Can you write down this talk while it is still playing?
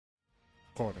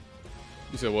Recording.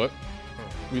 You said what?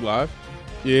 We live?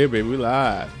 Yeah, baby, we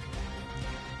live.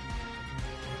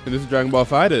 And this is Dragon Ball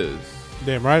FighterZ.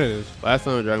 Damn right it is. Last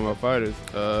time on Dragon Ball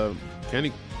FighterZ,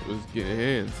 Kenny was getting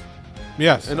hands.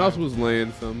 Yes. And also was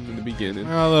laying some in the beginning.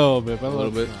 A little bit, but A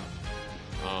little bit.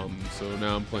 not. So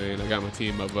now I'm playing. I got my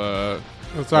team of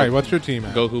Oh, sorry, what's your team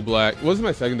at? Goku Black. Well, this is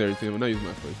my secondary team. I'm not using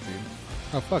my first team.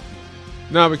 Oh, fuck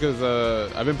you. No, because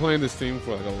I've been playing this team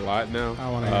for like a lot now. I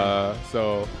want to hear.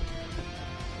 So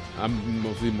I'm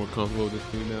mostly more comfortable with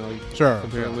this team now. Sure.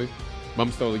 Apparently. Sure. But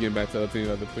I'm slowly getting back to other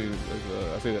teams.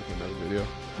 I'll say that for another video.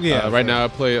 Yeah. Right now I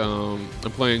play. I'm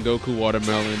playing Goku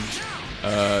Watermelon,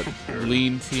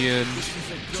 Lean Tien,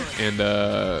 and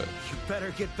You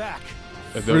better get back.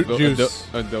 Fruit juice.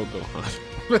 Adult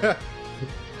Gohan.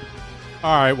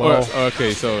 All right. Well.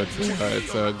 Okay, so it's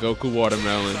Goku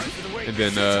Watermelon, and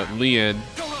then Lien,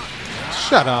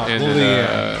 Shut up. and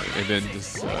Leanne. then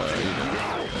just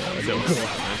Adult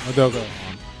Gohan. Adult Gohan.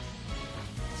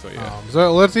 So yeah.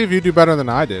 So let's see if you do better than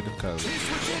I did, because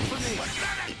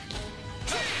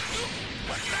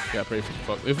Yeah, pray for the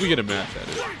fuck. If we get a match at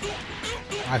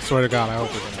it. I swear to God, I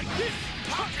hope we're gonna match.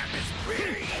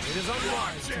 It is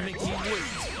unwise to make you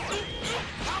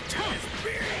wait.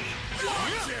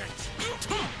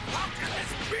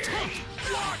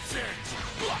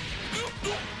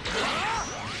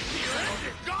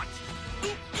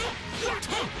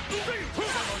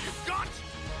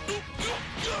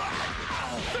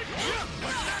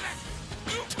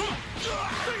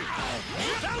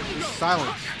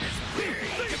 Silence.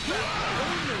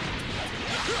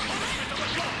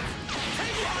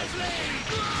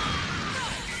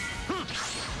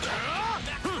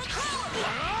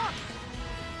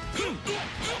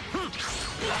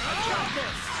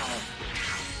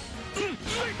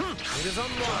 It is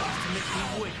unwise to make me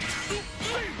wait.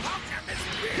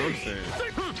 I'm saying.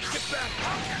 Get back!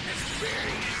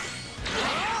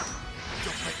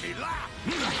 Don't make me laugh!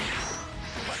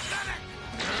 Pathetic!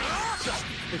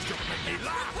 Don't make me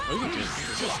laugh! Oh, you can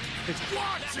just It's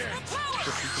watching!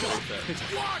 It's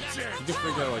watching! you can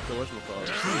figure out like the whatchamacallit.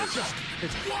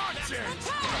 It's watching!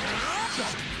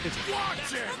 It's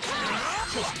watching!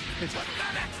 It's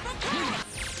pathetic!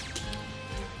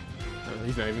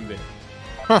 He's not even there.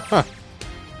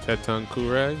 Teton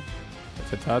Kurag?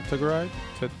 Tetatagrag?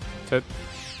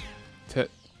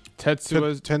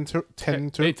 Tetsua's.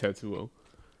 Hey, Tetsuo.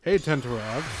 Hey,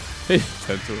 Tentarog. Hey,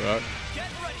 Tetsuo.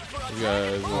 You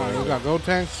guys. All right, we got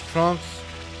Gotenks, Trunks.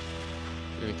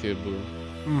 And Kid Buu.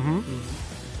 Mm-hmm.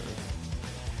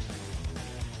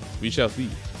 We shall see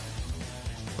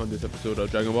on this episode of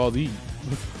Dragon Ball Z.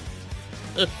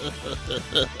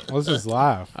 Let's just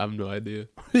laugh. I have no idea.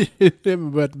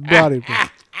 But body.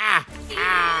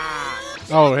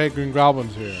 Oh, hey, Green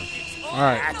Goblin's here. All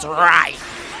right. That's right!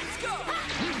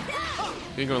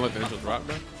 You ain't gonna let the intro drop,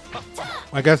 bro?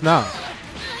 I guess not.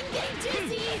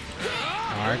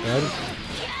 All right, good.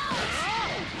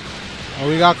 Oh,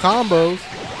 we got combos.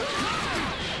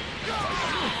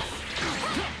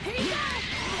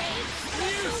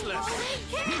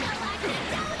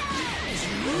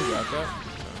 You got that?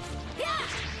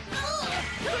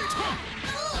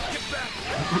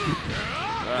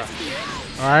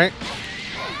 All right.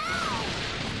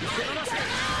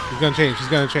 He's gonna change. He's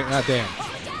gonna change. Ah, damn.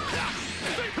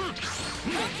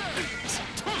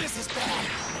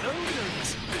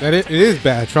 It is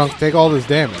bad. Trunks, take all this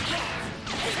damage.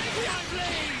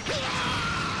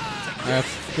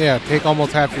 Yeah, take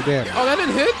almost half your damage. Oh, that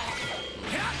didn't hit?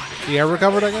 He ever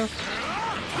recovered, I guess?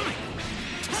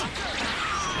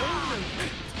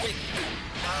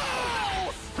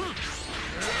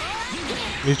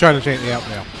 He's trying to change. Yeah.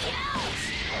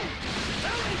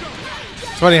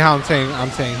 It's funny how I'm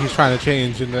saying he's trying to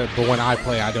change, but when I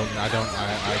play, I never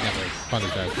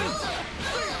punish that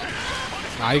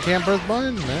shit. Nah, you can't press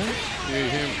buttons, man. Yeah, you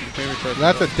can't press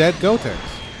That's a dead Gotenks.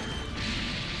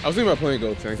 I was thinking about playing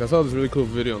Gotenks. I saw this really cool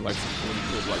video on like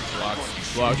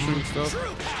block shooting stuff.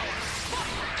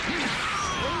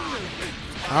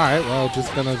 All right, well,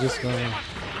 just gonna.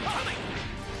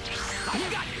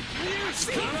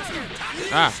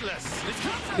 Ah,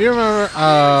 You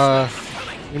remember?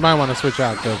 You might want to switch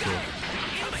out Goku.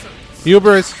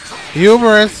 Hubris.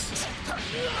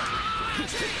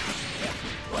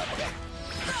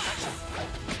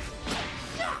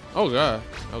 oh god.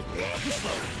 Oh,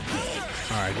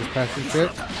 All right, just pass your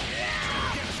shit.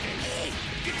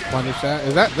 Punish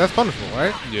that. That's punishable,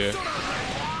 right? yeah.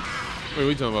 Wait, what are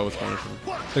you talking about? What's punishable?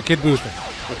 The kid booster.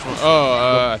 Which one?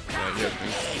 Oh, yeah,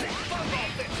 thanks.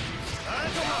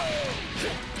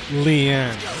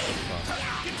 Leanne.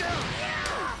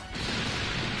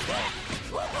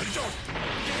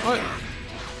 What?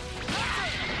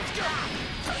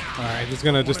 All right, just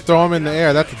gonna just throw him in the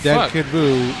air. That's a dead Fuck. Kid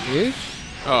Buu-ish.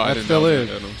 Oh, I That didn't still know. is.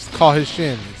 Just call his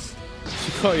shins.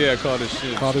 Called his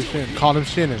shit. Called his shin. Called him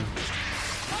shinning.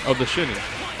 Oh, the shinning.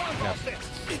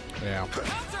 Yeah.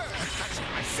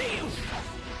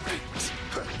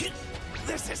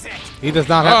 This is it. He does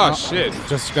not Oh, have. shit.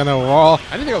 Just gonna roll.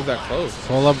 I didn't think I was that close.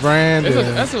 Pull up Brandon.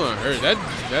 That's what hurt.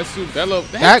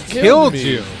 That killed me.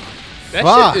 you. That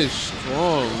Fuck. shit is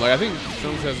strong. Like I think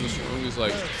Trunks has the strongest,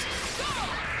 like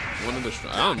one of the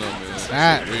strong. I don't know, man.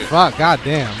 That shit weird. fuck.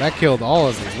 Goddamn. That killed all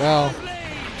of you. Well.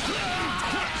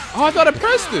 Oh, I thought I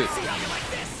pressed it.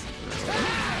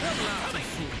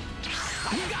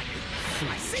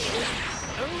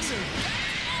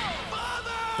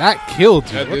 That killed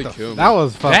you. That What did the- kill me. That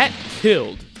was fucking. That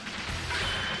killed.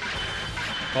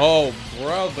 Oh,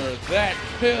 brother, that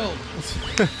killed.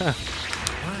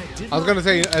 I was gonna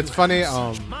say it's funny.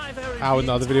 How in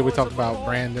the other video we talked about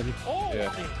Brandon, Yeah.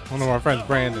 one of our friends,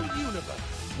 Brandon.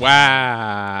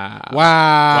 Wow.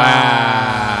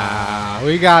 Wow.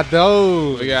 We got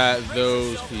those. We got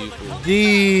those people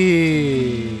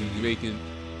D. making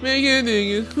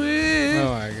niggas quit.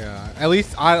 Oh my god. At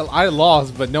least I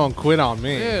lost, but no one quit on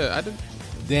me. Yeah, I did.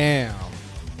 Damn.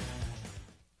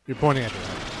 You're pointing at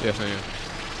that. Yes, I am.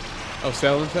 Oh,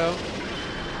 sell and tell?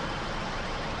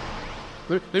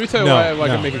 Let me tell you why I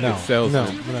can make a good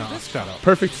salesman. No, shut up.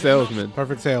 Perfect salesman.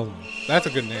 Perfect salesman. That's a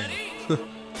good name.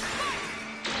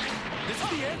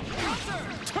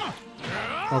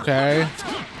 Okay.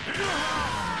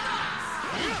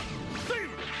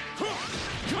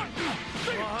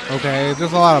 Okay,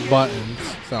 there's a lot of buttons,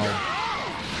 so.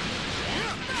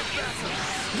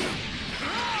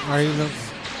 Are you?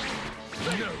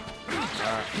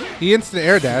 He instant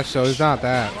air dash, so it's not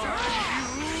that.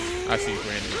 I see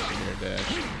Brandon in there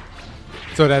dash.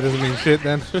 So that doesn't mean shit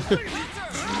then.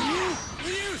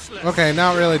 Okay,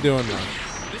 not really doing much.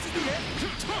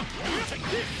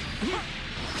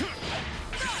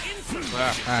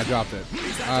 I dropped it.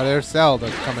 There's Cell to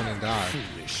come in and die.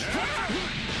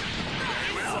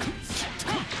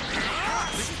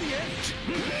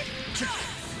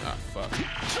 Ah, fuck.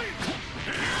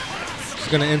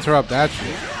 Just gonna interrupt that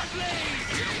shit.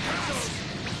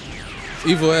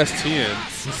 Evil STN.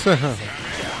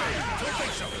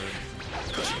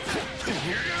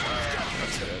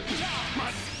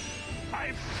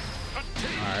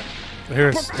 Alright.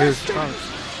 Here's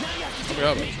Trunks.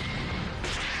 Okay,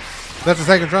 That's the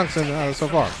second Trunks in, so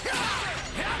far.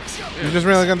 You're just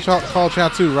really gonna call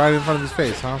Chat 2 right in front of his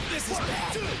face, huh?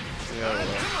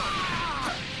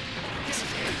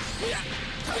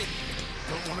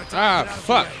 Ah,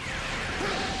 fuck.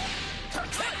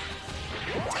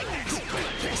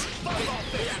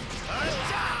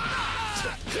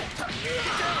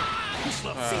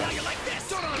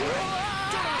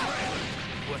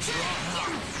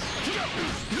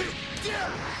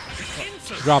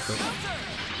 Dropped it.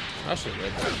 I should have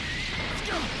read that.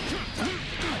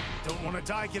 Don't want to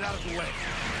die. Get out of the way.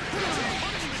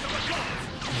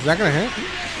 Is that gonna hit?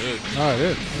 Good. Oh, it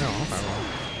is. No, okay, well.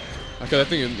 Okay, I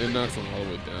think it knocks him all the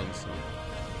way down. So.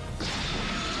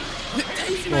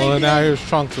 Well, now here's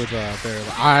Trunks with Barry.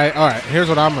 Alright, here's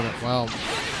what I'm gonna.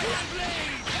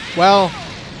 Well,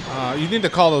 you need to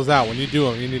call those out when you do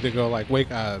them. You need to go like wake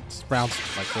rounds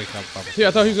like wake up. Yeah,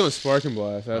 I thought he was gonna spark and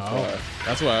blast. That's Oh. why.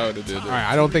 That's why I would have did it. Alright,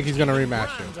 I don't think he's gonna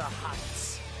rematch you. I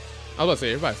was about to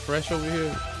say, everybody fresh over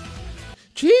here.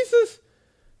 Jesus,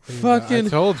 fucking. I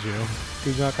told you.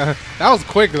 He's not gonna. That was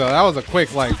quick though. That was a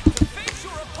quick like.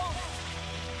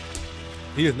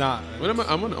 He is not. When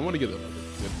I want to get a good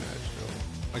match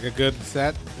though. Like a good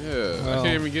set. Yeah, Well. I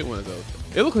can't even get one of those.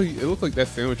 It looked like that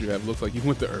sandwich you have looks like you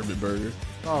went to Urban Burger.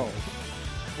 Oh,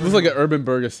 It looks like an Urban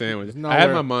Burger sandwich. No, I had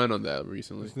where- my mind on that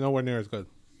recently. it's nowhere near as good.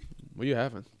 What you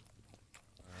having?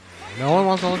 No one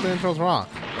wants to let the intros rock.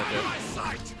 Okay.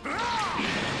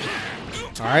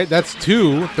 All right, that's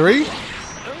 2, 3. Oh,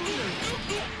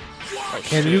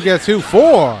 Can shit. you get 2,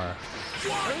 4,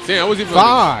 Damn, I was even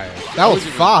 5? That was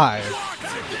even- 5,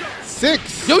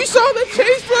 6. Yo, you saw that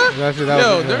chase, bro? Actually, that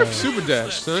Yo, was- Nerf Super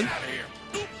Dash, son.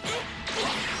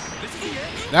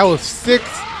 That was 6,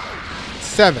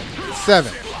 7,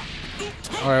 7.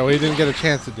 All right, well, he didn't get a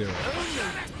chance to do it.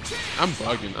 I'm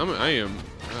bugging. I am.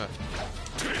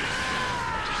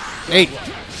 8.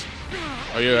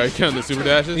 Oh yeah, I counting the Super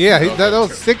Dashes? Yeah, Okay. that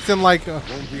was 6 and like. I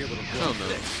don't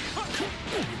know.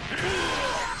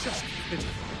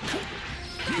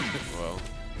 Well,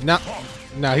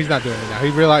 No, he's not doing it now. He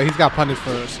realized he's got punished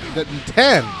for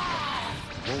 10.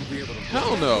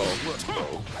 hell no.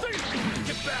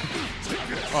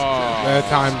 The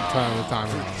time.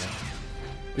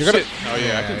 You're gonna. Shit. Oh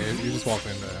yeah, I can. You just walked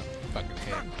into that fucking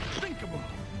head.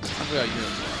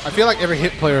 I feel like every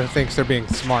hit player thinks they're being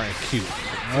smart and cute.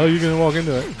 Oh, you're gonna walk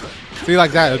into it. See,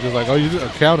 like that, it's just like, oh, you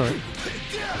just counter it.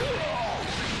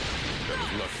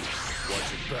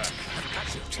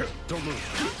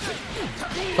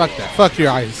 Fuck that. Fuck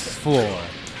your ice floor.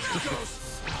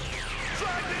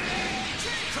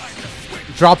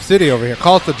 Drop City over here.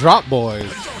 Call us the Drop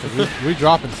Boys. We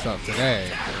dropping stuff today.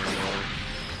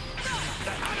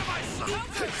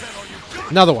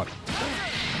 Another one.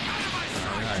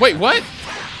 Wait, what?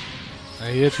 I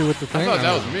hit you with the thing. I thought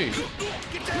that was me.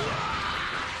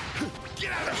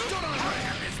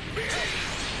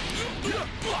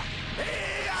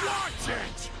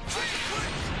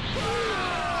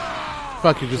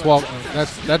 Fuck you, just walk.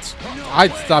 That's.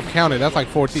 I'd stop counting. That's like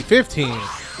 14, 15.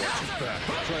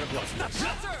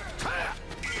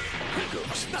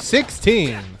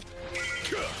 16.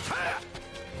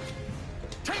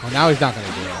 Oh, now he's not gonna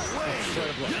do it.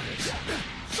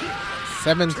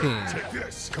 17.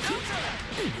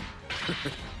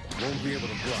 Won't be able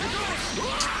to block.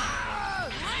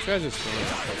 This guy's just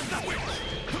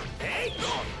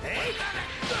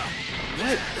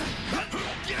what?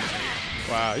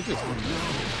 Wow, he just.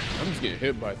 I'm just getting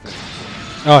hit by things.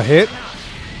 Oh, hit?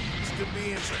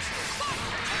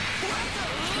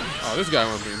 Oh, this guy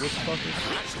wants me. This fucker.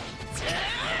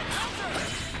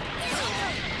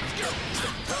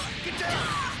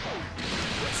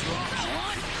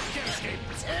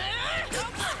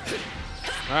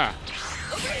 Ah.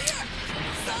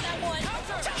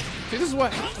 See, this is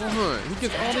what. Hold on. He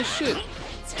gets all this shit.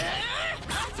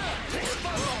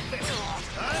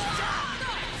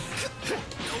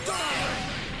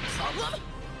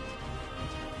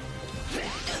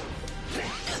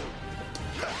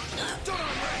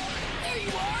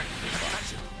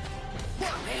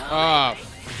 Ah.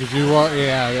 Did you walk?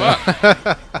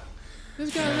 Yeah.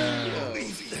 This guy.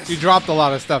 You dropped a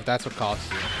lot of stuff. That's what cost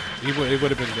you. It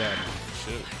would have been dead.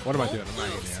 Shit. What am I doing? I'm not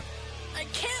hitting you.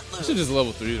 I should just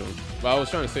level 3 them. But I was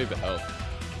trying to save the health.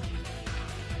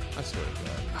 I swear to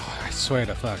God. Oh, I swear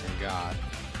to fucking God.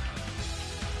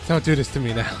 Don't do this to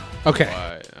me now. Okay.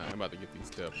 Alright, I'm about to get these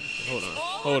steps.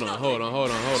 Hold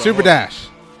on. Super dash.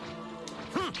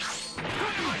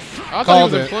 I thought he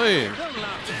Called wasn't it. playing.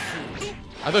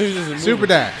 I thought he was just moving. Super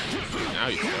dash. Now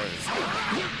he's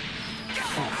starting.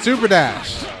 Super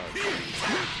dash.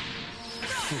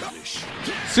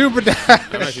 Super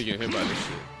dash. I'm actually getting hit by this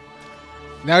shit.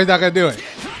 Now he's not gonna do it.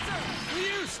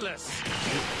 Useless.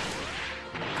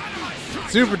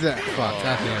 Super dash. Fuck.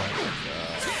 God damn it.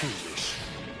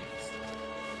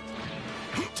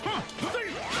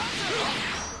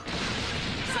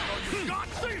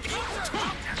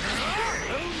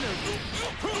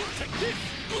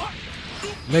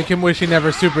 Make him wish he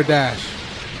never super dash.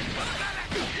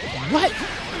 What?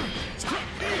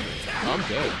 I'm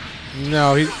dead.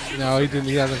 No, he didn't.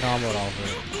 He hasn't comboed all of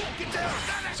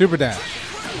it. Super dash.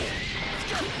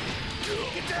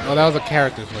 Oh, that was a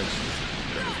character switch.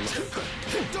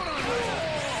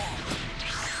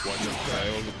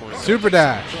 Super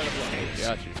dash.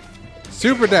 Got you.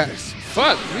 Super dash.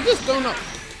 Fuck, we just don't know.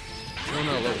 Don't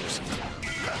know levels.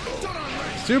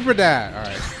 Super dash. All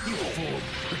right.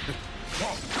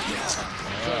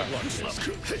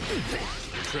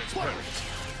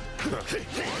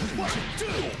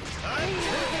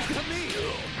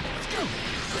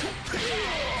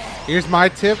 Here's my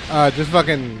tip. Just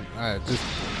fucking, just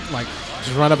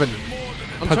run up and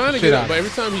I'm punch trying the to shit get out it, but of him.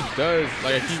 every time he does,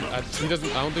 like he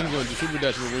doesn't. I don't think he's gonna do super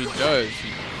dash, but when he does,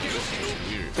 it's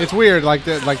weird. It's weird. Like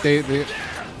they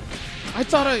I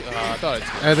thought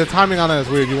I the timing on that is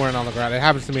weird. You weren't on the ground. It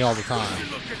happens to me all the time.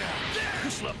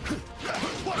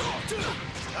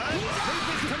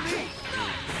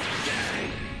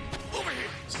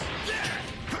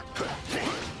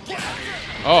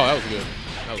 Oh, that was good.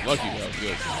 That was lucky. That was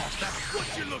good. What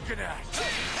you looking at?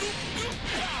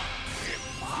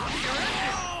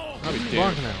 I'll be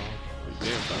Block damned. now. I'll be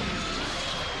damned.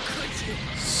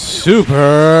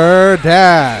 Super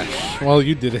dash. Well,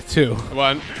 you did it too. Come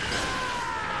on.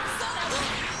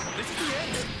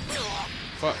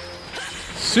 Fuck.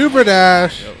 Super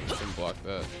dash. Yep, didn't block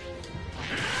that.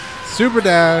 Super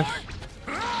dash.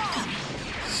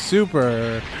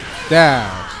 Super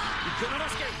dash.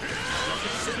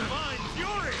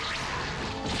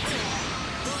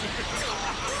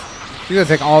 You're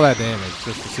gonna take all that damage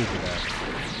just to super dash.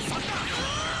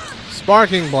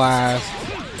 Sparking blast.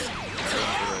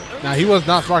 Now he was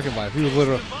not sparking blast. He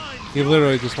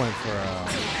literally just went for.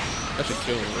 That should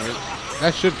kill him, right?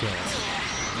 That should kill him.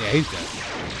 Yeah, he's dead.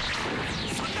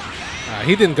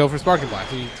 He didn't go for sparking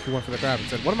blast. He went for the grab and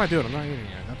said, "What am I doing? I'm not hitting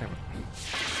you." God damn it.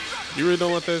 You really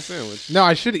don't want that sandwich? No,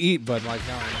 I should eat, but like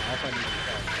no. Also I need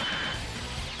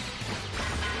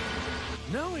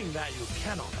to Knowing that you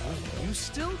cannot win, you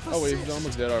still persist. Oh wait, he's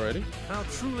almost dead already. How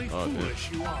truly foolish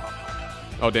you are.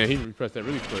 Oh damn, he repressed that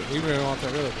really quick. He really wants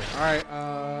that really quick. All right,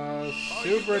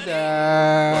 super I'm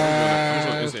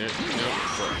dash. just gonna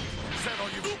instant air.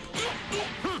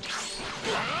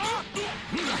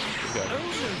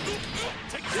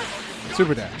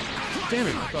 Super dash. Damn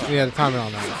it! Yeah, the timing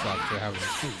on that sucks. They have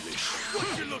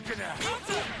What you looking at? Out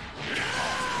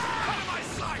of my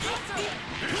sight.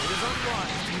 It is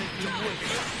unwise to make me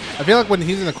wait. I feel like when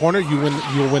he's in the corner,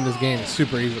 you'll win this game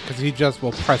super easily because he just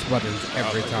will press buttons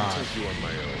every time. You on my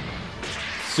own.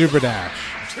 Super dash.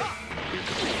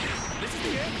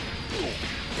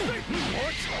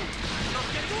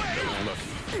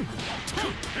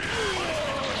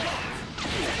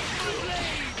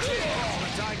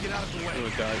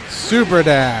 Super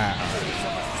dash.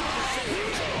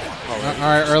 All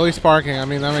right, early sparking. I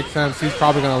mean, that makes sense. He's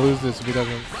probably going to lose this if he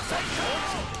doesn't.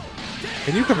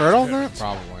 Can you convert all that?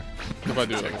 Probably. If I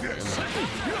do it,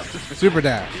 Super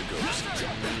dash.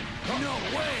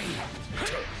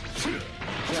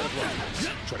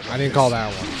 I didn't call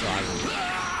that one, so I lose.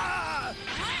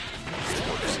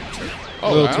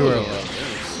 A little too early.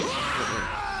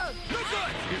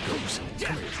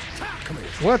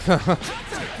 What the?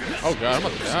 Oh god, I'm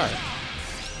about to die.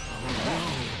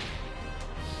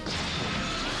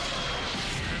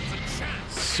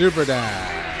 Super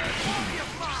dash.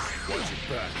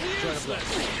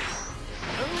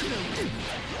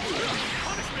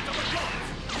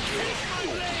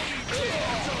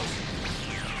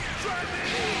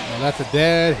 Oh, that's a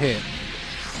dead hit.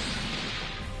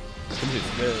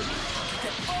 Dead.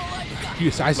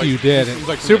 I see you dead. He's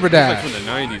like Super dash. He's like from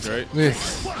the 90s, right?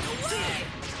 Yes.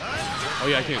 Oh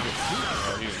yeah, I can't do it.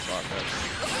 Oh, he didn't block that.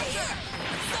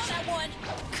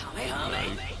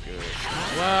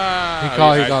 Wow. He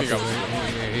called. Yeah, He got I think I was-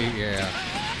 yeah.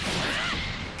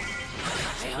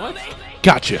 What?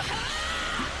 Gotcha.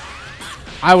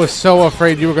 I was so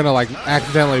afraid you were gonna like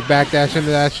accidentally backdash into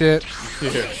that shit.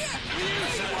 Yeah.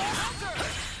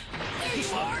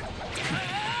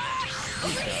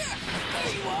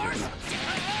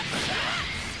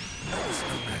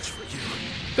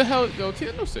 The hell? Yo,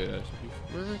 Tia, don't say that.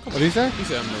 Man, come What did he say? He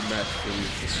said I'm no match for you.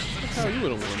 What the hell? You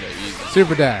would have won that easy.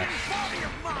 Super dash.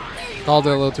 Called it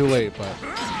a little too late, but.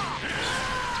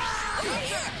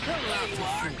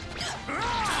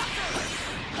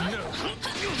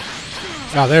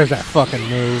 Oh, there's that fucking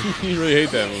move. You really hate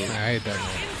that move. I hate that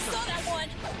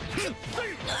move.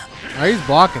 Oh, he's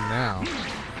blocking now.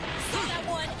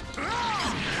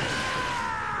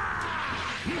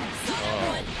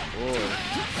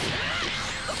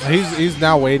 Oh, He's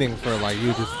now waiting for like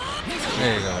you just.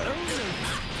 There you go.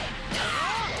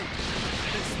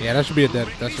 Yeah, that should be a dead.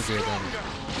 That should be a dead.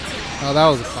 Oh, that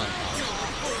was a fun.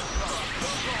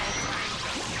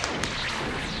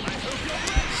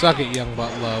 Suck it, young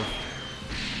butt love.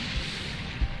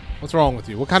 What's wrong with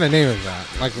you? What kind of name is that?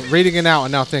 Like reading it out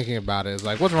and now thinking about it is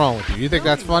like, what's wrong with you? You think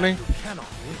that's funny?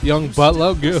 Young butt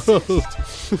love,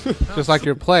 just like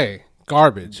your play,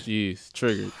 garbage. jeez,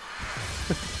 triggered.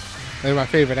 They're my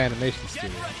favorite animation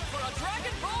studio.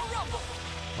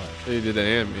 They did the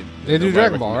anime. They do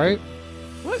Dragon Ball, right?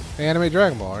 What? They animate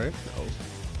Dragon Ball, right? No.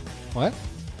 What?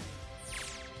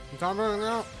 I'm talking about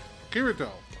now. Kirito.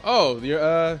 Oh, you're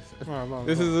No.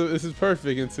 this is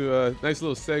perfect into a nice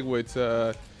little segue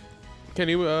to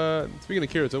Kenny. Speaking of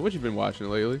Kirito, what you been watching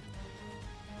lately?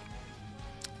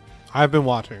 I've been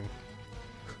watching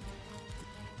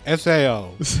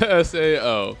SAO.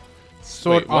 SAO.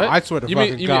 Sword. Wait, Oh, what? I swear to you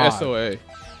fucking mean God. SOA?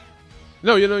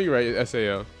 No, you're right.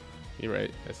 SAO. You're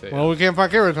right. SAO. Well, we can't find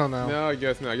Kirito now. No, I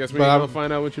guess not. I guess we're But gonna I'm-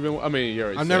 find out what you've been. I mean, you're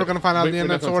right. I'm never gonna find out the end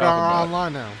of Sword Art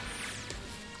Online now.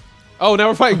 Oh, now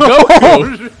we're fighting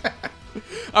Goku.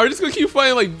 Are we just gonna keep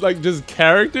fighting like just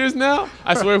characters now?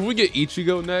 I swear, if we get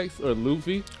Ichigo next or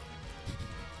Luffy,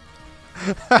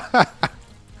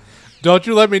 Don't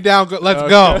you let me down. Let's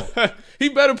go. He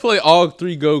better play all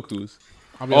three Gokus.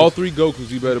 I mean, All three Gokus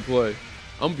he better play.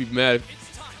 I'm gonna be mad.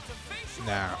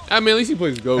 Nah. I mean, at least he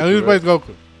plays Goku. At least right? plays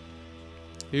Goku.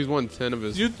 He's won 10 of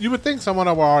his. You would think someone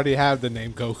will already have the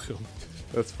name Goku.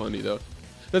 That's funny though.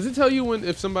 Does it tell you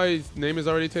if somebody's name is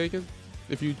already taken?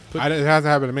 If you put. It hasn't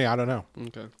happened to me. I don't know.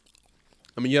 Okay.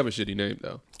 I mean, you have a shitty name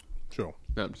though. Sure.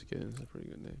 No, I'm just kidding. It's a pretty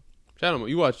good name. Shadow,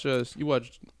 you watched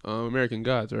American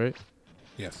Gods, right?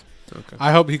 Yes. Okay.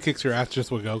 I hope he kicks your ass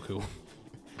just with Goku.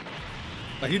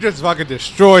 Like he just fucking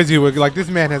destroys you with like this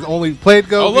man has only played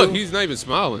Goku. Oh look, he's not even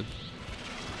smiling.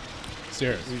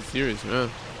 serious. He's serious, man.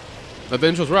 Let the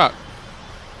intros rock.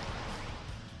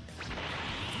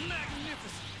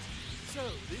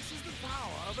 This is the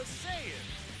power of a Saiyan.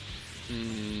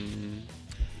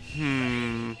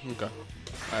 Okay. All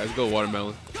right, let's go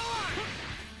watermelon.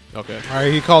 Okay. All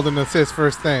right, he called an assist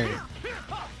first thing.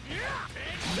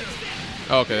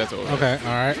 Okay, that's over. Okay,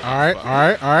 all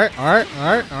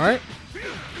right.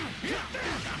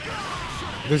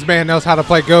 This man knows how to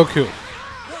play Goku.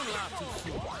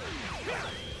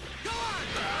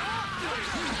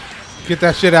 Get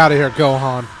that shit out of here,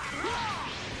 Gohan.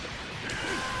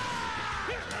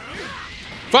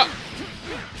 Fuck.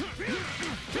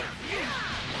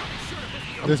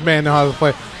 This man knows how to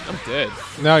play. I'm dead.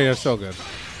 No, you're so good.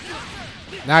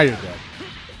 Now you're dead.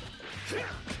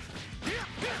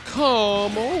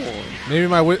 Come on. Maybe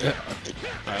my All right,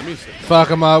 let me see. fuck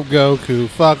him up, Goku.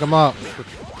 Fuck him up.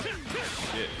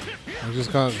 I'm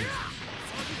just gonna.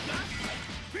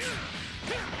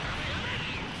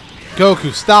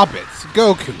 Goku, stop it.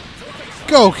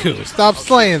 Goku, stop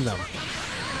slaying them.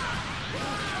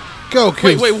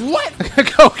 Goku. Wait, what?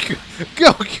 Goku.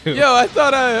 Yo, I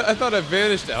thought I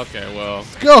vanished. Okay, well.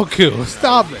 Goku,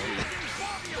 stop it.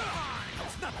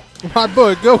 My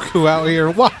boy Goku out here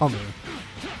wilding.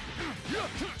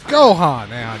 Gohan.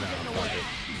 Now,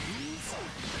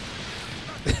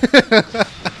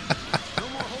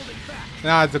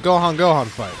 nah, it's a Gohan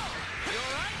fight.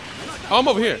 Oh, I'm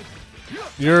over here.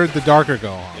 You're the darker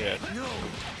Gohan. Yeah.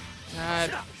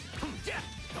 God.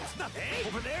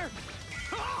 Over there.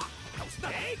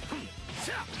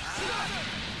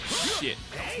 Shit.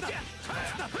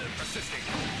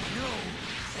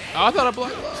 Oh, I thought I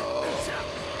blocked. Oh,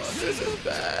 this is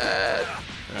bad.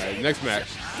 All right, next match.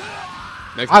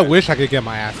 I wish I could get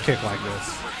my ass kicked like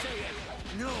this.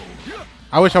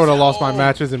 I wish I would have lost my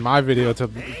matches in my video to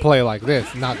play like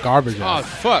this, not garbage Oh, ass.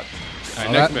 fuck. All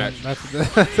right, next match.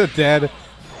 That's a dead.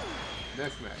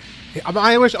 Next match.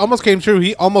 I wish almost came true.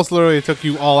 He almost literally took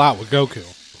you all out with Goku.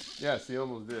 Yes, he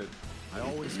almost did. I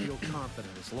always feel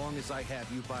confident as long as I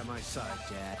have you by my side,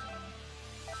 Dad.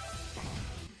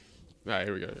 All right,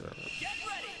 here we go.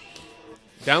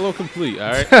 Download complete,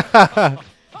 all right?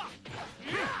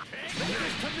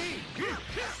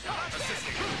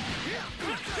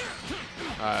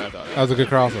 That was a good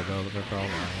crossover.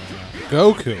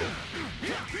 Goku.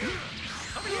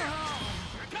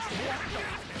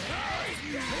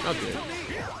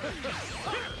 Okay.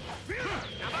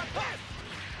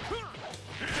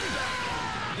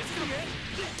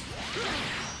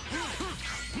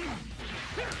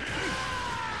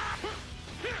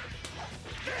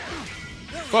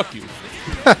 Fuck you.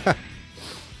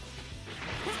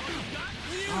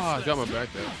 Oh, I got my back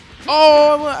there.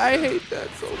 Oh, I hate that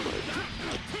so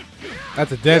much.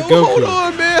 That's a dead Yo, Goku. hold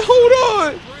on, man. Hold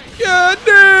on. God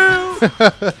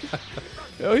damn.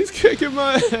 Yo, he's kicking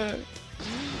my ass.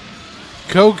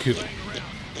 Goku.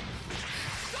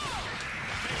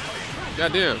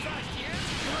 God damn.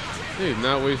 He's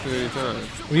not wasting any time.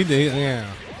 We did,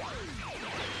 yeah.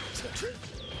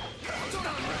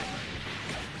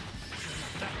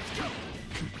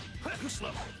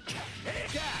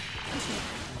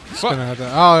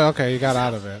 Oh, okay, you got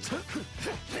out of it.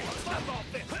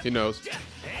 He knows.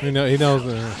 He knows.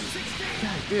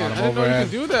 Damn, I didn't know you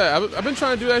could do that. I've been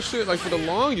trying to do that shit like for the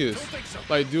longest.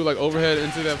 Like do like overhead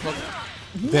into that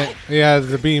fucking. Yeah,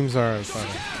 the beams are funny.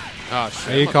 Oh shit!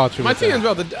 Yeah, he caught you. My with team's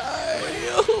that. about to die.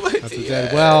 Oh, my That's a TN.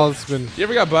 dead. Well, it's been You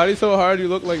ever got bodied so hard you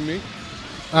look like me?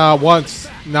 once,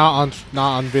 not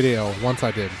on video. Once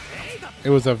I did. It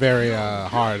was a very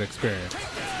hard experience.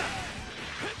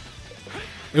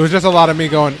 It was just a lot of me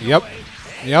going, yep,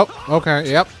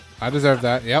 okay, yep, I deserve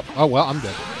that, yep. Oh well, I'm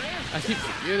dead. I keep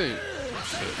forgetting.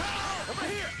 Shit.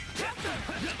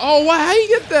 Oh, why? How you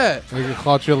get that? You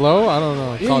caught you low? I don't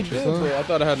know. Yeah, Caught he you did, slow? bro. I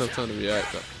thought I had enough time to react.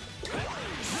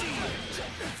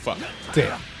 Fuck.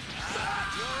 Damn.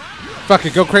 Fuck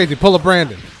it, go crazy. Pull a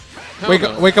Brandon. Hell Wake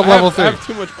no. up, wake up I level have, I 3. have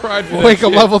too much pride for that Wake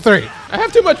up shit. level 3. I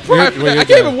have too much pride for You're- that. I you're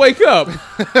can't even wake up.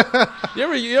 you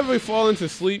dead. ever fall into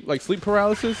sleep, like sleep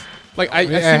paralysis? Like I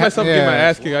see Yeah, myself get yeah. my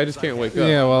ass kicked. I just can't wake up.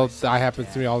 Yeah, well, that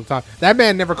happens to me all the time. That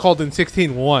man never called in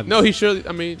 16 once. No, he surely.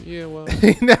 I mean, yeah. Well,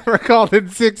 He never called in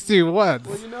 16 once.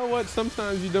 well, you know what?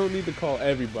 Sometimes you don't need to call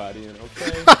everybody in.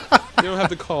 Okay, you don't have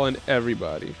to call in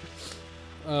everybody.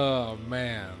 Oh,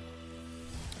 man.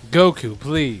 Goku,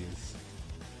 please.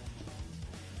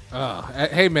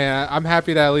 Hey, man, I'm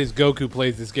happy that at least Goku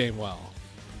plays this game well.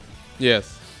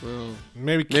 Yes. Well,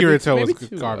 Maybe Kirito maybe was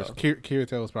too garbage. well.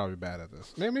 Kirito was probably bad at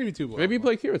this. Maybe too well. maybe you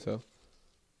play Kirito.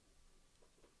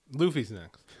 Luffy's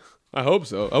next. I hope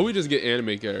so. Oh, we just get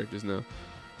anime characters now.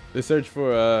 They search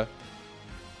for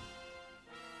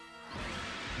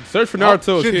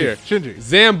Naruto is Shinji, here. Shinji.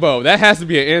 Zambo. That has to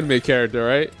be an anime character,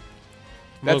 right?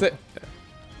 That's Look. it.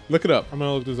 Look it up. I'm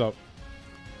gonna look this up.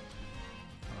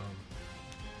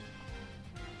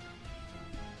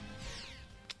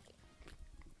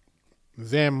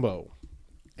 Zambo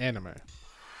anime. The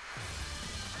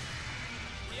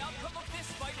outcome of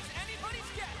this fight is anybody's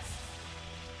guess.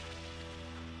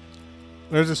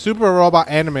 There's a super robot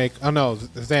anime. Oh no,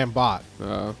 Zambot.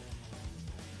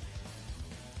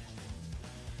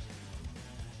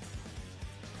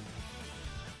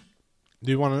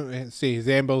 Do you want to see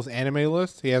Zambo's anime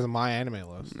list? He has a my anime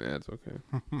list. Yeah, it's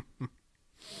okay.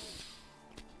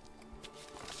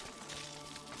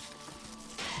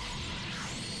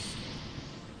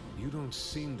 You don't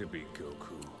seem to be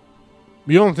Goku.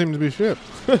 You don't seem to be shit.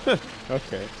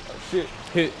 Okay. Shit.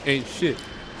 Hit ain't shit.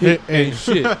 Hit Ain't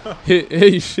shit. Hit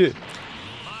ain't shit.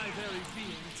 My very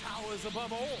being towers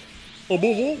above all. Oh, The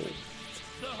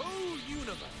whole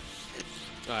universe.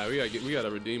 All right, we gotta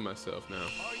redeem myself now. Are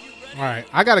you ready? All right,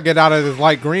 I gotta get out of this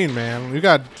light green, man. You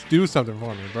gotta do something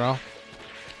for me, bro.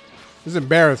 This is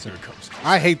embarrassing.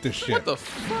 I hate this shit. What the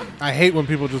fuck? I hate when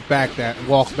people just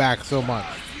walk back so much.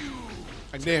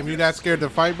 Like, damn, you that scared to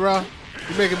fight, bro?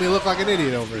 You're making me look like an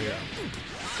idiot over here.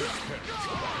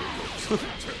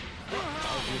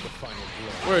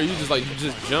 Where you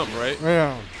just jump, right?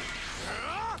 Yeah.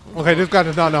 Okay, this guy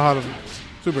does not know how to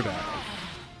super dash.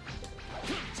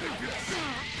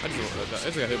 I just want to die. I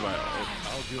just got hit by it.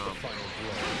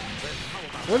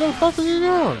 What the fuck are you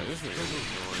doing? This nigga's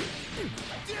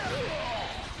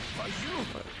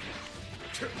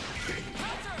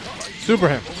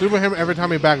annoying. Super him every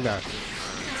time he backdash.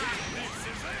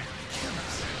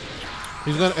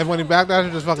 He's gonna, and when he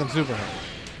backdashes, just fucking super him.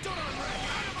 Oh,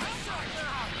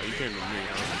 you came to me,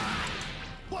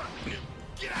 huh?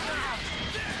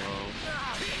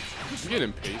 I'm getting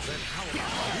impatient.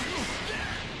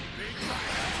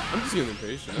 I'm just getting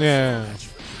impatient. Yeah.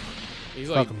 He's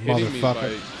like Fucking hitting me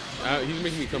motherfucker. by. He's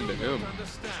making me come to him.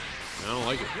 I don't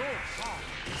like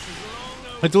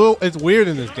it. It's weird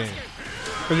in this game.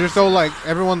 Because you're so like,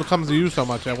 everyone comes to you so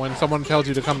much that when someone tells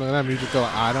you to come to them, you just go,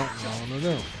 I don't know what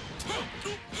to do.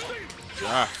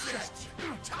 Ah.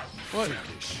 What?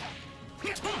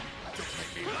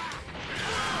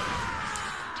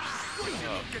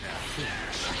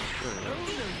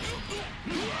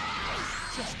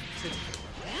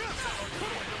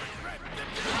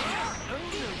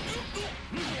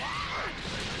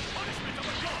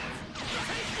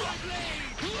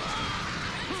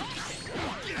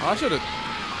 Oh, I should have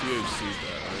DHC'd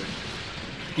that.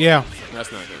 Right? Yeah.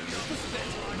 That's not gonna do.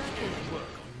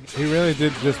 He really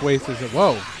did just waste his.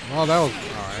 Whoa. Well, that was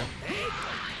alright.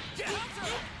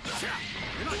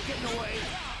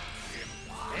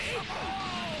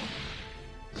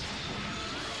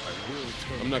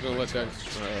 I'm not gonna let that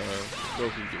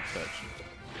Goku get touched.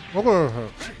 Look at her.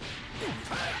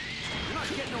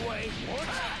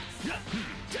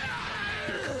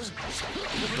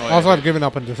 Oh, Also, I've given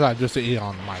up and decided just to eat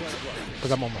on the mic.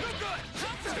 Because I'm almost done.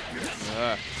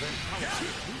 Ah.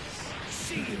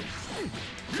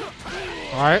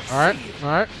 Alright.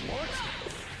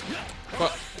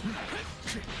 Fuck.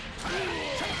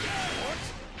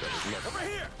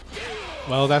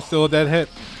 Well, that's still a dead hit.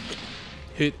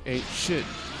 Hit ain't shit.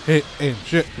 Hit ain't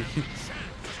shit.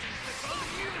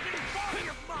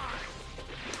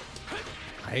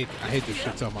 I hate this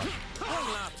shit so much.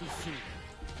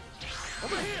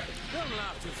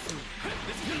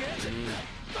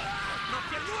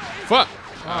 Fuck.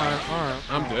 Alright.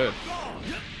 I'm dead.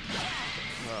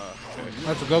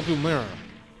 That's a Goku mirror.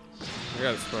 I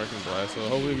got a sparking blast, so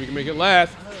hopefully we can make it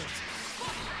last.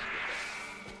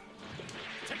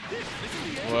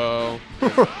 Well,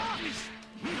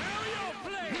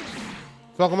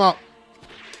 Fuck him up.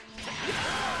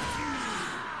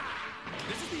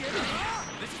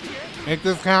 Make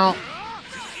this count.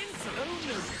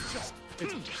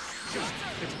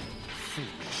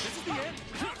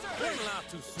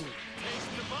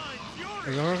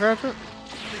 You gonna catch it?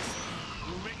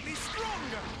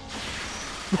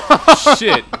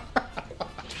 shit.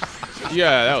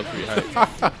 Yeah, that was pretty hype.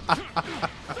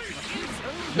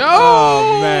 No,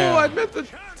 Oh, man. I meant the.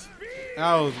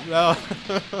 That was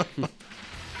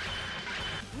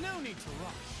No need to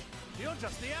rush. You're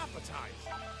just the appetizer.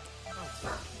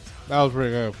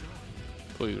 pretty good.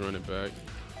 Please run it back.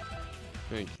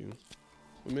 Thank you.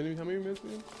 How many minutes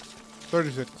again?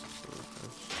 36.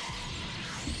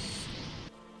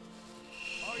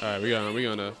 All right, we're gonna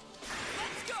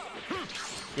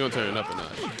turn it up a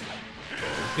notch.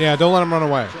 Yeah, don't let him run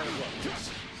away.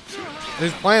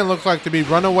 His plan looks like to be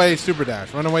runaway super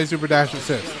dash. Runaway super dash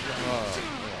assist.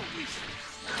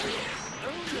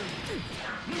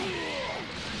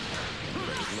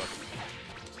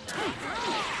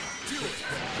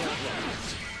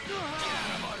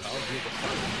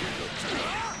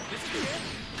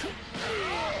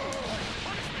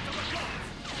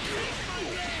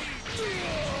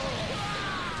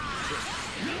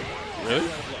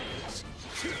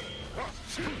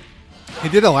 He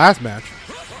did it last match.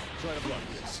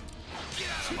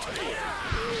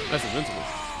 That's invincible.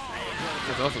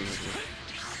 That's also invincible.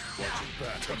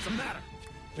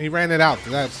 He ran it out.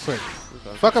 That's quick.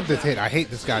 Okay. Fuck up this hit. I hate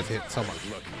this guy's hit so much.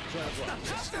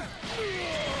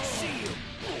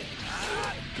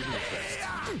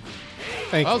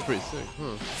 Thank That you. was pretty sick,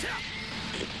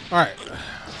 huh? All right.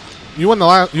 You won the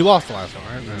last. You lost the last one,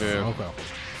 right? Yeah. Okay.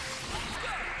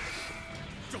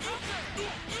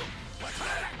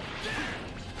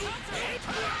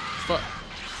 Fuck.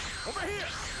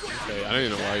 Okay, I don't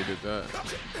even know why he did that.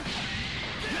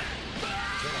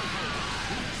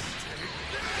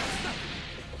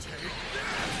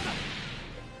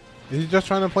 Is he just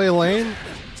trying to play lame?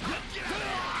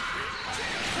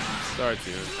 Sorry,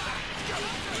 Tina.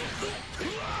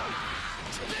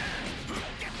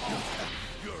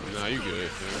 Nah, you good,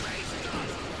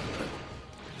 man.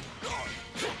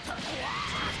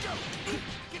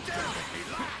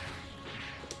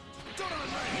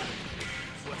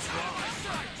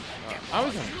 I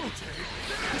was this.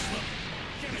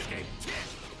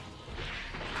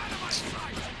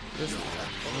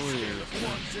 Oh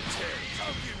yeah.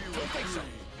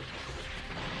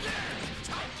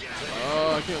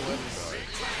 Oh, I can't let him go.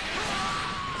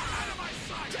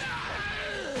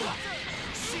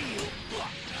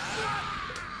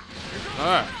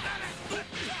 Alright.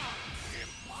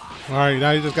 All right.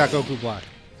 Now you just got Goku Black.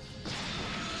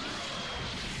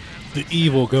 The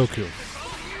evil Goku.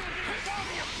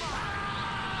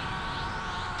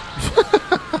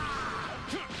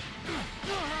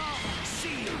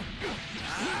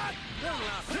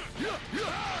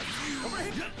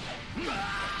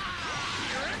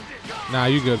 Nah,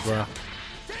 you good, bro.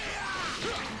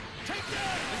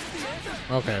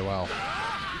 Okay, well.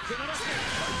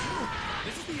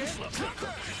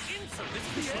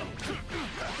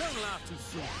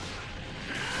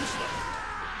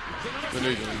 I knew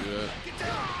you were gonna do that.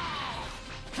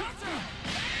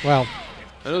 Well,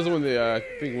 I know when they, I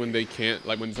think when they can't,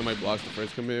 like when somebody blocks the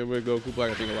first command with Goku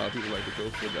Black, I think a lot of people like to go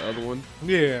for the other one.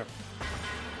 yeah.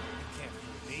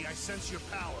 Me, I sense your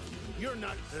power. You're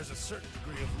not. There's a certain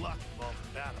degree of luck involved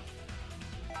in battle.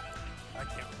 I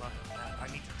can't run on that.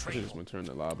 I need to I train. think it's my turn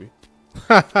to lobby.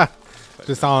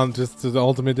 Just to the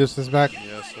ultimate disrespect.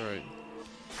 Yes, alright.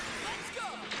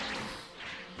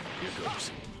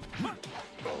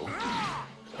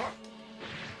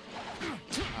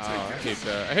 I hate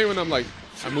that. I hate when I'm like,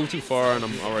 I move too far and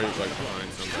I'm already like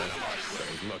behind somebody.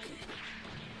 Lucky.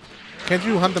 Can't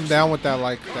you hunt them down with that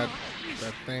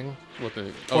that thing? What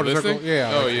thing? Oh, Quarter this circle? thing?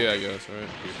 Yeah, Oh, like- yeah, I guess, right.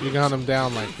 You can hunt them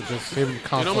down like just him You know, I'm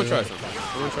constantly. gonna try something.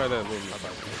 I'm gonna try that a little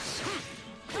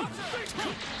bit.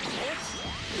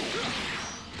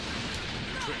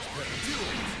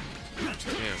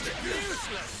 Damn.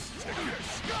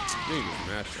 Need this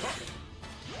matchup.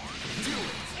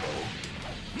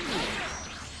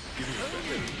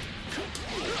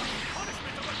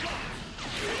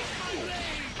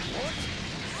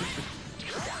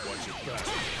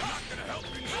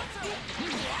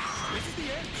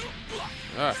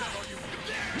 Ah.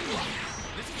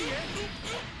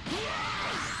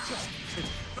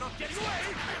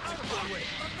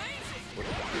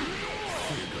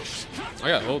 I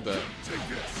gotta hold that.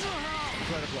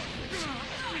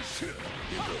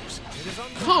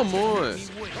 Come on.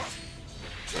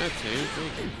 That team.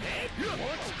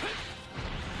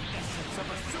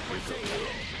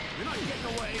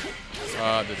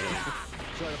 Ah, did it.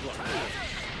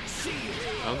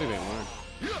 I don't think they learned.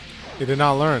 He did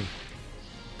not learn.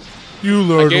 You I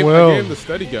learned gave well. him the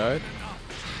study guide.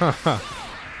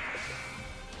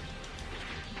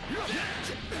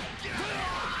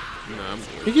 Nah, I'm good.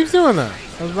 He keeps doing that.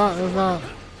 It's not. It's not.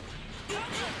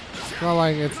 It's not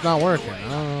like it's not working. I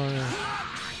don't know.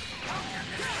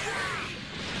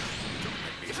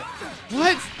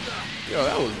 What? Yo,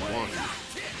 that was wonky.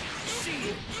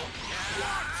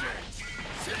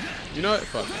 You know what?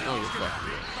 Fuck. I don't give a fuck.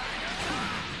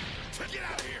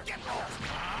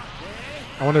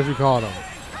 I wonder if you called him.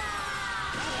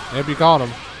 If you called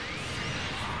him.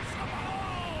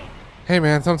 Hey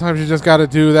man, sometimes you just gotta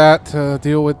do that to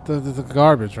deal with the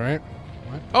garbage, right?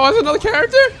 Oh, that's another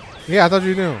character? Yeah, I thought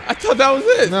you knew. I thought that was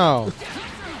it. No.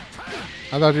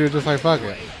 I thought you were just like, fuck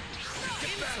it.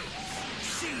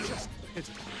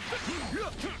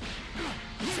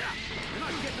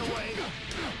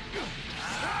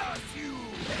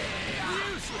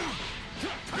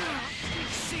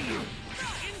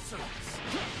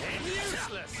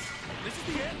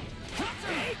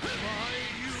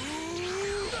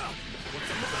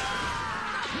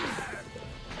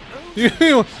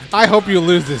 I hope you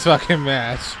lose this fucking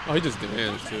match. Oh, he just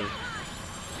danced too.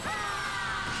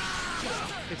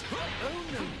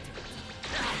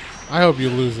 I hope you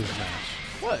lose this match.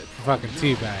 What? Fucking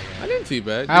teabag. I didn't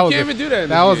teabag. You That was can't even do that.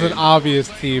 That was an obvious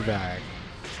teabag.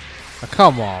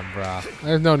 Come on, bro.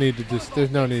 There's no need to just.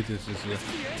 There's no need to just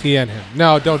TN him.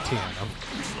 No, don't TN him.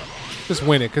 Just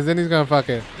win it, because then he's gonna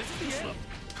fucking.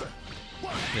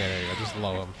 Yeah, there you go. Just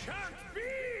low him.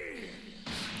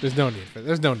 There's no need for.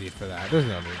 There's no need for that. There's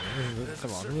no need.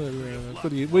 Come on.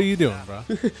 What are you doing, bro?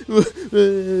 What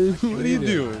are you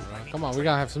doing? bro? Come on. We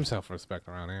gotta have some self-respect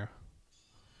around here.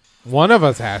 One of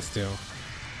us has to.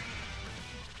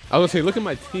 I was gonna say, look at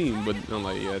my team, but I'm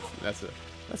like, yeah, that's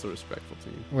a respectful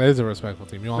team. It is a respectful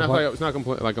team. You want to play? It's not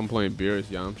like I'm playing Beerus,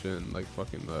 Yamcha, and like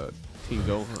fucking Team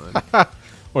Gohan.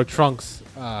 Or Trunks.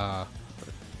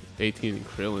 18 and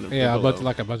Krillin. And Yeah, Piccolo. but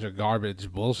like a bunch of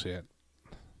garbage bullshit.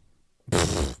 I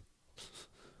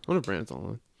wonder if Brand's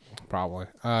online. Probably.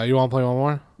 You want to play one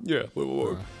more? Yeah.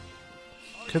 Wait.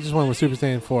 Could just went with Super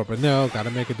Saiyan 4, but no,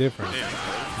 gotta make a difference.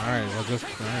 All right, well, just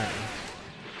all right.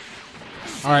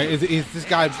 All right, is this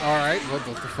guy all right? What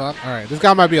the fuck? All right, this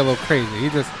guy might be a little crazy. He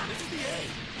just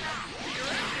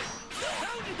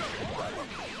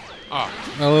a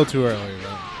little too early.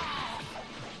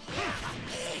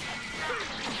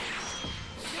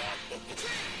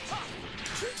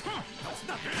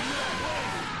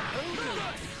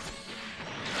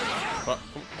 But.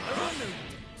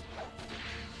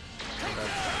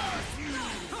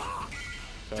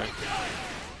 Okay.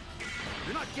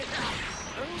 You're not getting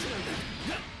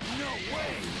no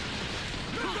way.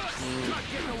 You're not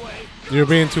getting away. You're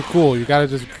being too cool. You gotta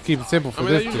just keep it simple for I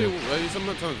mean, this that dude. usually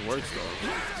sometimes works though.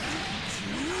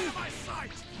 My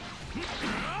sight.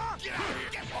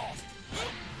 Get off.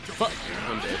 Fuck.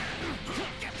 I'm dead.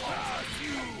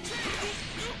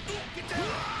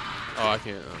 Oh, I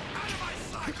can't.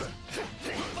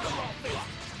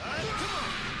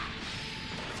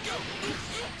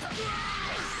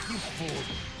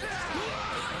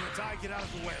 Get out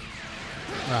of the way.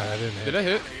 Nah, that didn't hit. Did I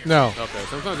hit? No. Okay,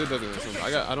 sometimes it doesn't.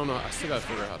 I don't know. I still gotta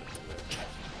figure out how to do it.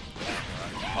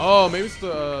 Oh, maybe it's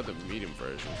the medium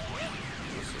version.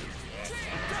 Let's see.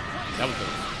 That was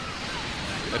good.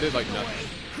 That did like nothing.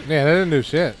 Yeah, that didn't do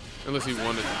shit. Unless he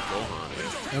wanted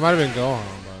Gohan. It might have been Gohan,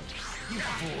 but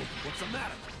What's the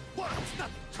matter? What? It's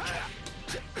nothing.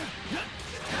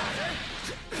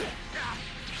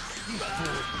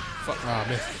 Fuck. oh,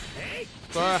 missed.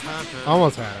 Fuck.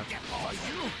 Almost had it.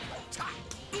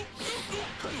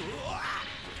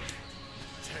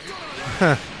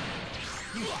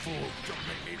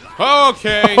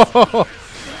 Okay.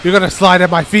 You're gonna slide at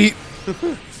my feet.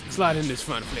 Slide in this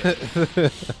final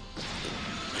flashlight.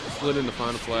 Slid in the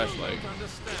final flashlight.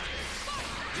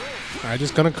 Alright,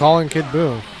 just gonna call in Kid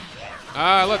Boo. Look,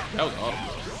 that was auto.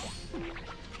 Yeah,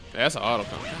 that's an auto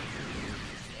count.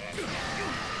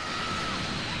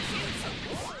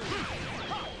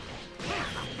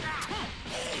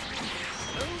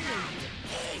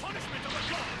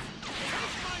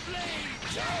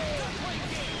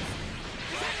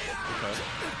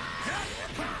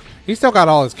 He still got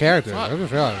all his characters. I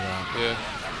just realized that. Yeah.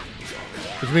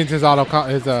 Which means his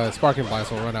sparking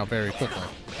blast will run out very quickly.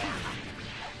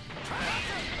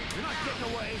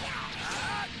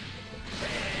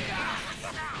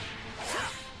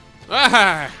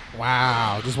 Ah!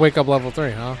 Wow, just wake up level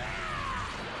 3, huh?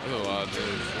 That's a lot of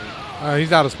damage.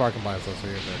 He's out of sparking blast, so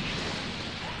you're good.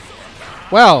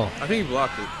 Well, I think he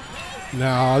blocked it.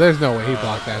 no, there's no way he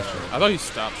blocked that shit. I thought he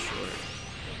stopped short.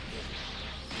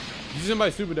 Using my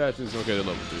super dash is okay to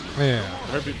level 3. Yeah, I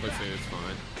heard people say it's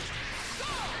fine.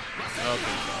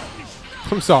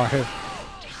 Okay. I'm sorry.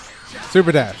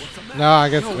 Super dash. No, I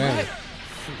guess advantage.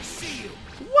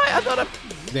 What? I thought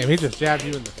Damn, he just jabbed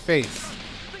you in the face.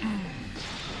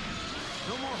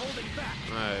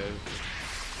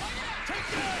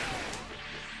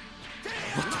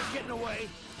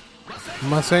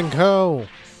 Masenko.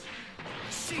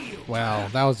 Wow,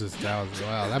 that's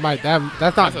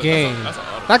not game.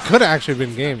 That could have actually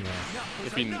been game though.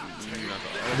 If he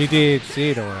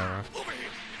DHC'd or whatever.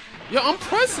 Yo, I'm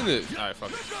pressing it. Alright,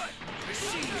 fuck it.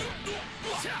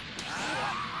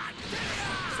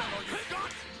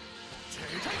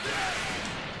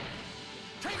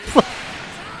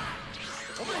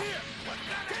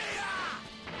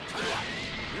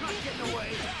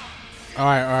 All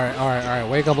right.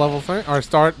 Wake up level 3 or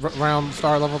start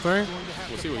level 3.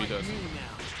 We'll see what he does.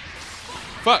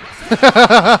 Fuck.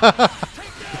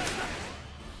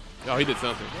 Oh, he did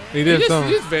something. He did something.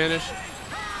 He just vanished.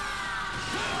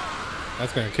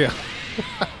 That's gonna kill.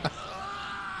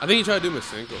 I think he tried to do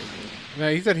Masenko. Yeah,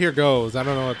 he said here goes. I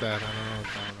don't know what that.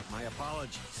 My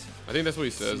apologies. I think that's what he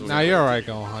says. Nah, you're alright,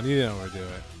 Gohan. You didn't overdo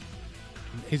it.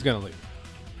 He's gonna leave.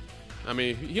 I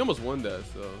mean, he almost won that,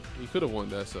 so he could have won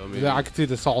that. So I mean, Yeah, I could see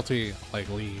the salty like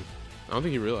leave. I don't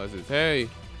think he realizes. Hey,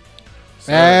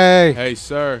 sir. Hey, hey,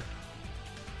 sir,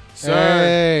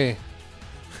 sir,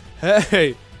 hey.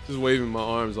 hey. Just waving my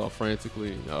arms all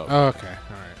frantically. Oh, Okay, all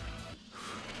right.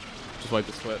 just wipe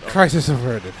the sweat off. Crisis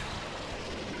averted.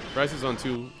 Price is on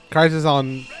 2. Crisis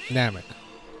on Namek.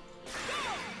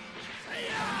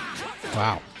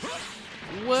 Wow,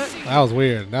 What? that was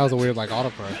weird. That was a weird like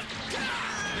autocorrect.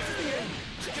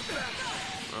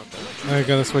 They're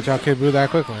gonna switch out Kid Buu that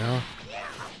quickly, huh?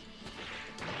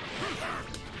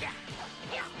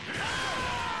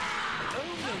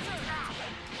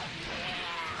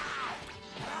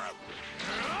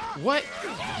 What?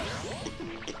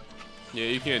 Yeah,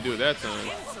 you can't do it that time.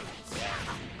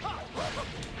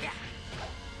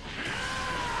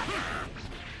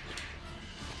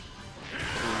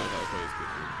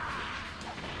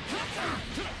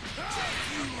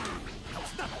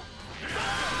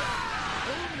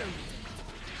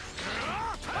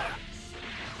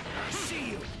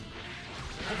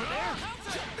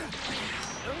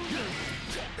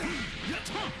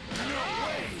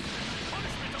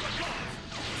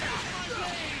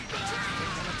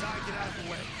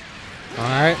 All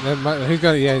right, he's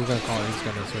gonna call it. He's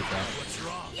gonna switch out.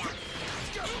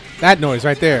 That noise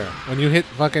right there when you hit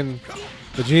fucking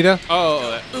Vegeta.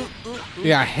 Oh,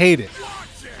 Yeah, I hate it.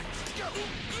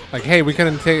 Like, hey, we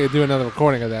couldn't do another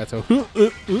recording of that, so. I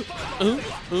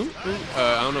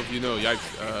don't know if you know,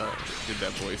 Yikes did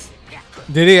that voice.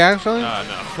 Did he actually? No. I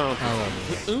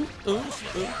don't know.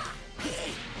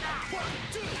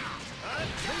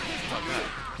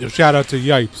 Yo, shout out to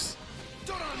Yipes.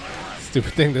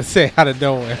 Stupid thing to say out of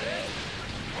nowhere.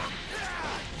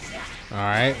 All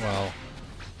right, well.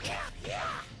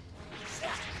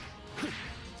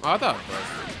 Oh, I thought.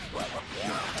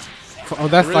 Oh,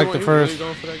 that's like the first. Really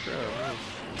going for that grab,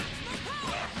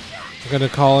 We're gonna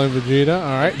call in Vegeta.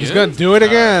 All right, he's Again? gonna do it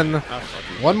again.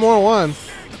 fucking- One more once.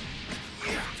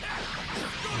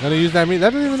 I'm gonna use that meat.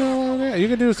 That doesn't even know. You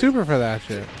can do a super for that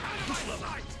shit.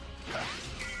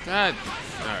 God.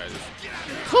 All right.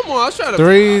 Come on, I was trying to.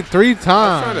 Three I was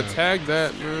trying times. to tag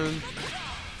that, man.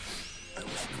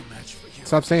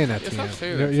 Stop saying that Yeah, to stop you.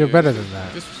 saying You're, that to you're you. better than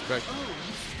that. Disrespect.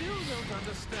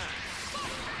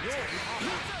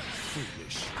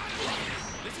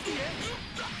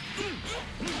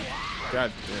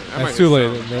 God damn. That's too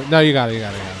late. No, you got it.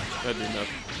 That did nothing.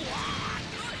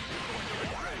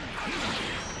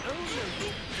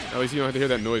 At least you don't have to hear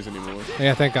that noise anymore.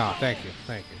 Yeah, thank God. Thank you.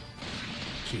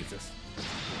 Jesus.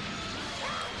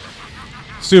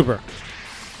 Super.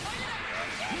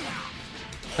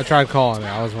 I tried calling it.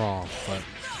 I was wrong, but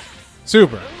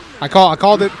super. I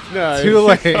called it No, too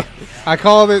late. I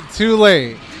called it too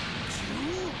late.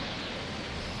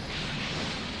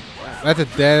 That's a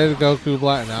dead Goku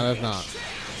Black. No, that's not.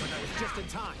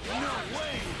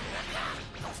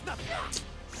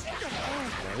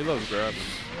 Yeah, he loves grabbing.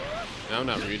 Now I'm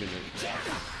not reading it.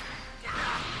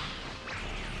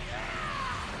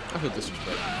 I feel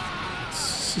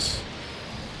disrespected.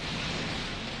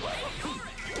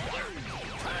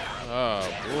 Oh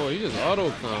boy, he just auto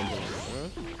combo, bro.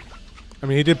 I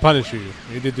mean, he did punish you.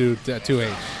 He did do 2H.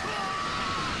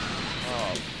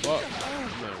 Oh fuck.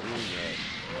 I'm not reading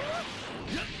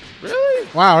that. Really?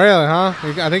 Wow, really, huh?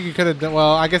 I think you could have done.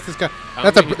 Well, I guess this guy.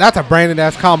 That's a branded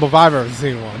ass combo if I've ever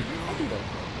seen one.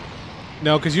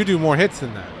 No, because you do more hits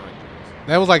than that.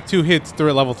 That was like 2 hits through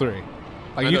at level 3.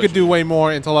 Like you could do way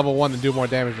more into level 1 and do more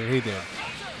damage than he did.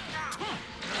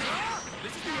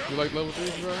 You like level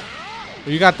 3s, bro?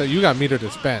 You got meter to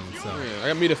spend. So Yeah, I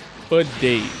got meter for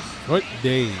days. what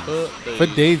days? For days. For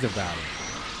days about it.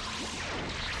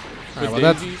 All right, well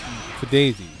that's daisies? for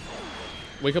daisies.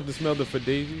 Wake up to smell the for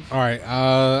daisies. All right,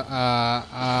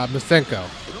 Masenko. No,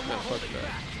 fuck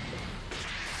that.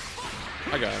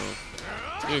 I got him.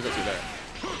 You ain't gonna see that.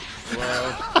 Well,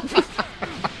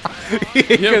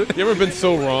 you ever been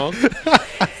so wrong?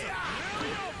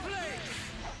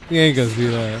 He ain't gonna see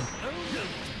that.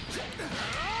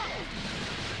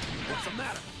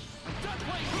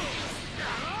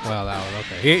 Well, that was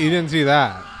okay. He didn't see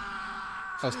that.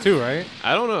 That was 2, right?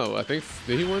 I don't know. I think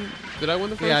did he win? Did I win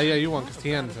the first? Yeah, you won because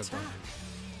Tien said that.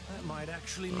 That might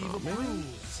actually leave a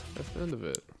bruise. That's the end of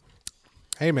it.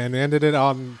 Hey, man, they ended it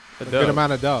on a good dub.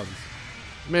 amount of dubs.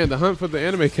 Man, the hunt for the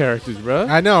anime characters, bro.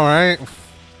 I know, right?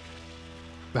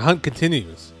 The hunt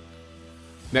continues.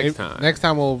 Next time. Next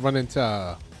time we'll run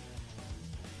into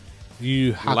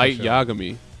Yu Hakusho. Light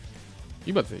Yagami.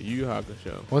 You about to say Yu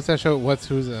Hakusho. What's that show? Who's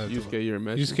Yusuke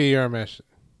Urameshi. Yusuke Urameshi.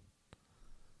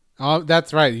 Oh,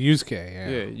 that's right, Yusuke. Yeah.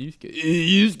 Yeah, Yusuke.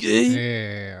 Yusuke.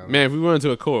 Yeah. Man, if we run into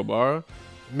a Korobara,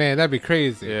 Man, that'd be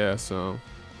crazy. Yeah, so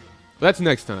that's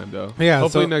next time though. Yeah,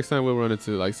 hopefully so- next time we'll run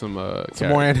into like some Some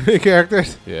more anime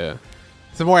characters. Yeah.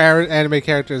 Some more anime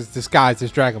characters disguised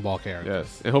as Dragon Ball characters.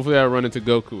 Yes, and hopefully I run into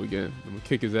Goku again. I'm gonna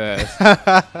kick his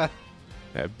ass.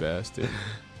 That bastard.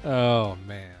 Oh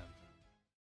man.